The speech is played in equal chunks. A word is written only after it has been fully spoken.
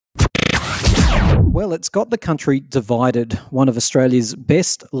Well, it's got the country divided. One of Australia's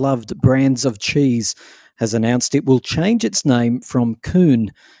best loved brands of cheese has announced it will change its name from COON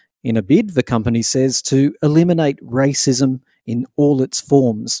in a bid, the company says, to eliminate racism in all its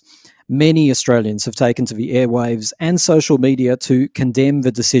forms. Many Australians have taken to the airwaves and social media to condemn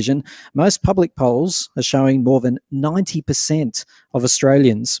the decision. Most public polls are showing more than 90% of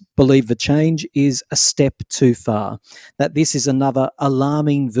Australians believe the change is a step too far, that this is another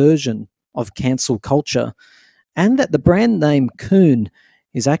alarming version of cancel culture, and that the brand name COON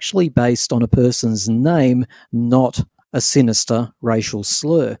is actually based on a person's name, not a sinister racial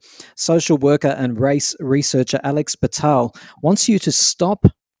slur. Social worker and race researcher Alex Patel wants you to stop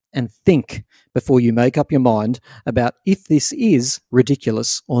and think before you make up your mind about if this is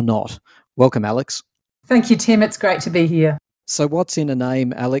ridiculous or not. Welcome, Alex. Thank you, Tim. It's great to be here. So what's in a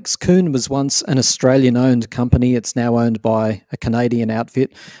name, Alex? COON was once an Australian-owned company. It's now owned by a Canadian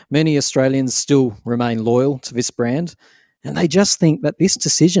outfit. Many Australians still remain loyal to this brand, and they just think that this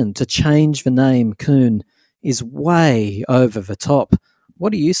decision to change the name COON is way over the top.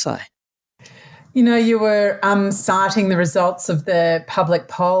 What do you say? You know, you were citing the results of the public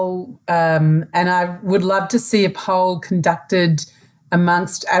poll, and I would love to see a poll conducted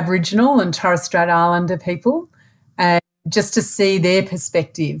amongst Aboriginal and Torres Strait Islander people, and just to see their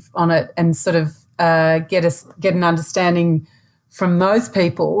perspective on it and sort of get an understanding from those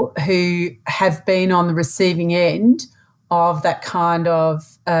people who have been on the receiving end of that kind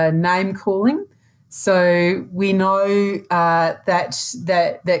of name calling. So we know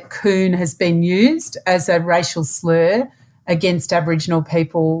that COON has been used as a racial slur against Aboriginal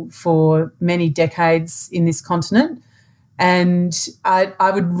people for many decades in this continent, and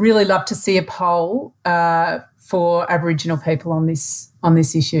I would really love to see a poll for Aboriginal people on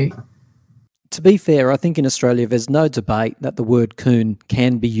this issue. To be fair, I think in Australia there's no debate that the word COON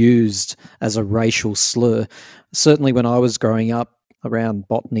can be used as a racial slur. Certainly when I was growing up around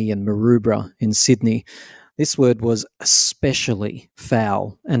Botany and Maroubra in Sydney, this word was especially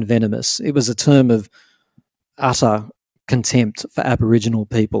foul and venomous. It was a term of utter contempt for Aboriginal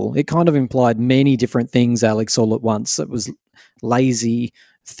people. It kind of implied many different things, Alex, all at once. It was lazy,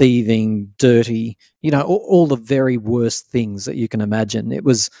 thieving, dirty, all the very worst things that you can imagine. It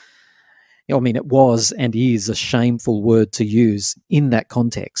was and is a shameful word to use in that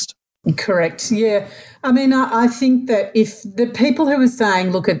context. Correct. Yeah. I mean, I think that if the people who were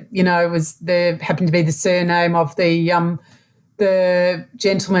saying, look at, happened to be the surname of the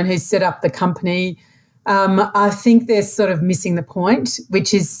gentleman who set up the company, I think they're sort of missing the point,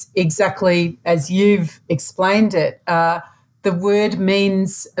 which is exactly as you've explained it. The word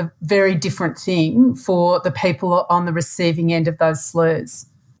means a very different thing for the people on the receiving end of those slurs.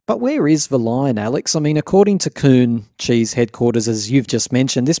 But where is the line, Alex? I mean, according to COON Cheese headquarters, as you've just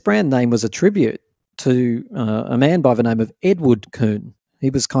mentioned, this brand name was a tribute to a man by the name of Edward COON. He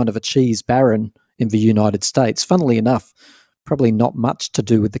was kind of a cheese baron in the United States. Funnily enough, probably not much to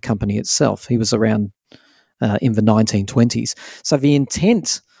do with the company itself. He was around in the 1920s. So the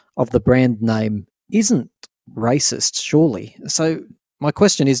intent of the brand name isn't racist, surely. So my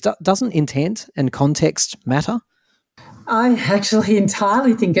question is, doesn't intent and context matter? I actually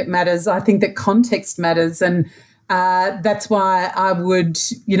entirely think it matters. I think that context matters, and that's why I would,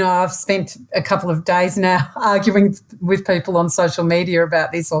 I've spent a couple of days now arguing with people on social media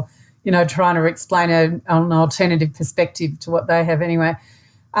about this, or, trying to explain an alternative perspective to what they have anyway,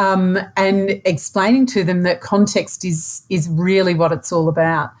 and explaining to them that context is really what it's all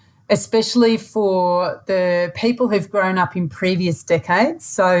about, especially for the people who've grown up in previous decades.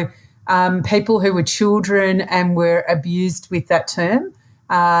 So people who were children and were abused with that term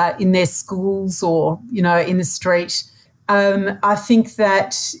in their schools or, in the street. I think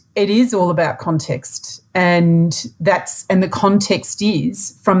that it is all about context, and the context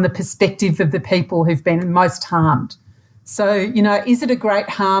is from the perspective of the people who've been most harmed. So, is it a great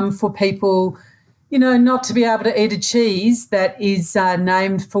harm for people, not to be able to eat a cheese that is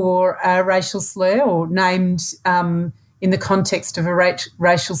named for a racial slur or named in the context of a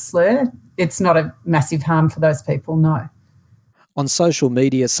racial slur? It's not a massive harm for those people, no. On social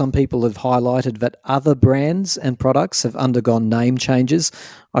media, some people have highlighted that other brands and products have undergone name changes.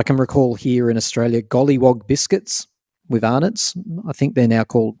 I can recall here in Australia, Gollywog biscuits with Arnott's. I think they're now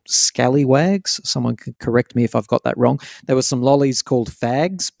called Scallywags. Someone could correct me if I've got that wrong. There were some lollies called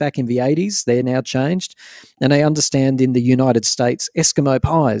Fags back in the 80s. They're now changed. And I understand in the United States, Eskimo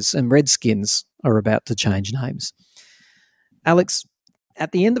pies and Redskins are about to change names. Alex,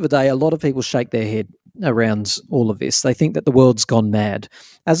 at the end of the day, a lot of people shake their head around all of this. They think that the world's gone mad.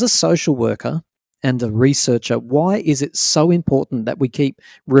 As a social worker and a researcher, why is it so important that we keep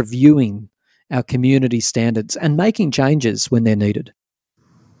reviewing our community standards and making changes when they're needed?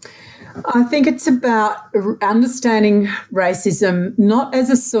 I think it's about understanding racism not as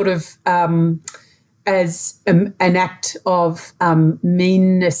a sort of an act of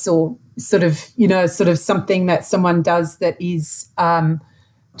meanness or sort of something that someone does that is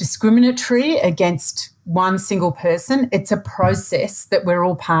discriminatory against one single person. It's a process that we're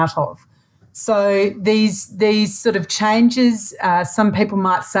all part of. So these sort of changes, some people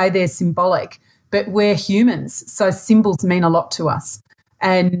might say they're symbolic, but we're humans, so symbols mean a lot to us.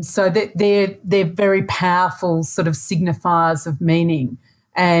 And so they're very powerful sort of signifiers of meaning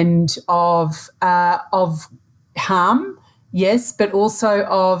and of harm, yes, but also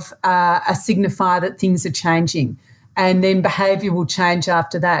of a signifier that things are changing. And then behaviour will change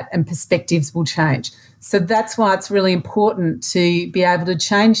after that and perspectives will change. So that's why it's really important to be able to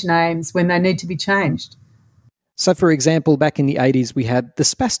change names when they need to be changed. So, for example, back in the 80s, we had the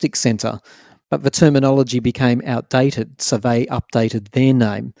Spastic Centre, but the terminology became outdated, so they updated their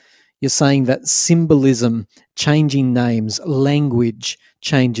name. You're saying that symbolism, changing names, language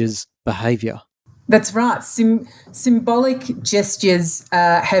changes behaviour. That's right. Symbolic gestures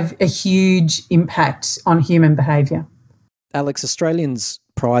have a huge impact on human behaviour. Alex, Australians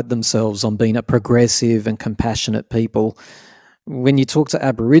pride themselves on being a progressive and compassionate people. When you talk to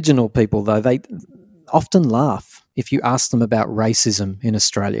Aboriginal people, though, they often laugh if you ask them about racism in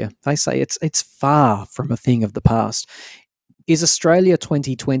Australia. They say it's far from a thing of the past. Is Australia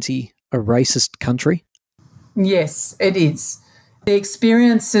 2020 a racist country? Yes, it is. The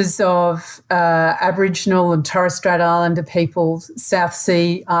experiences of Aboriginal and Torres Strait Islander peoples, South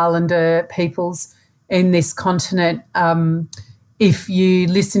Sea Islander peoples in this continent, if you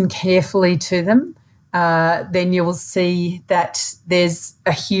listen carefully to them, then you will see that there's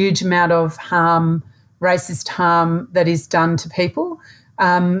a huge amount of harm, racist harm that is done to people.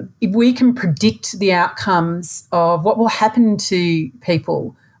 If we can predict the outcomes of what will happen to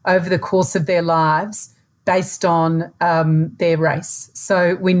people over the course of their lives based on their race.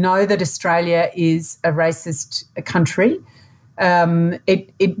 So we know that Australia is a racist country.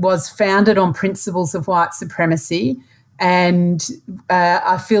 It was founded on principles of white supremacy, and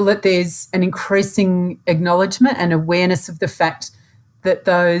I feel that there's an increasing acknowledgement and awareness of the fact that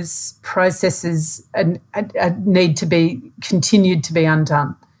those processes need to be continued to be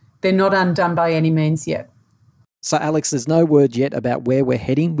undone. They're not undone by any means yet. So, Alex, there's no word yet about where we're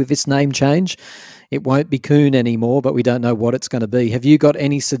heading with this name change. It won't be COON anymore, but we don't know what it's going to be. Have you got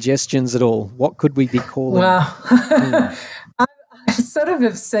any suggestions at all? What could we be calling? Well, I sort of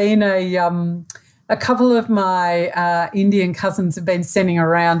have seen a couple of my Indian cousins have been sending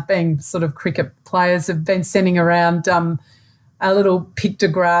around, being sort of cricket players, have been sending around a little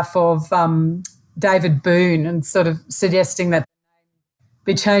pictograph of David Boone and sort of suggesting that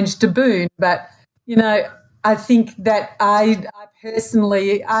be changed to Boone. But, you know, I think that I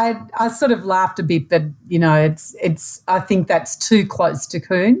personally sort of laughed a bit, but, you know, I think that's too close to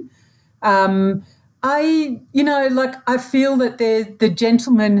COON. I feel that the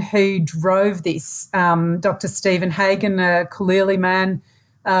gentleman who drove this, Dr. Stephen Hagan, a Kalili man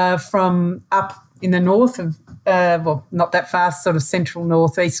from up in the north of, not that far, sort of central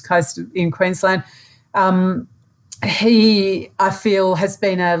northeast coast in Queensland, he, I feel, has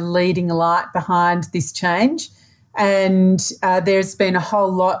been a leading light behind this change. And there's been a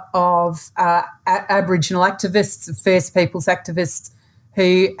whole lot of Aboriginal activists, First Peoples activists,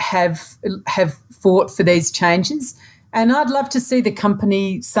 who have fought for these changes. And I'd love to see the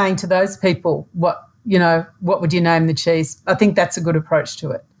company saying to those people, what would you name the cheese? I think that's a good approach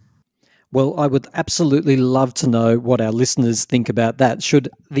to it. Well, I would absolutely love to know what our listeners think about that. Should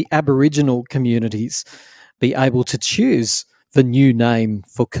the Aboriginal communities be able to choose the new name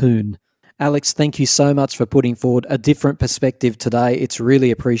for COON? Alex, thank you so much for putting forward a different perspective today. It's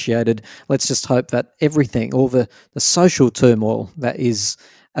really appreciated. Let's just hope that everything, all the social turmoil that is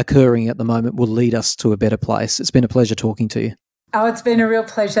occurring at the moment will lead us to a better place. It's been a pleasure talking to you. Oh, it's been a real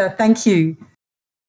pleasure. Thank you.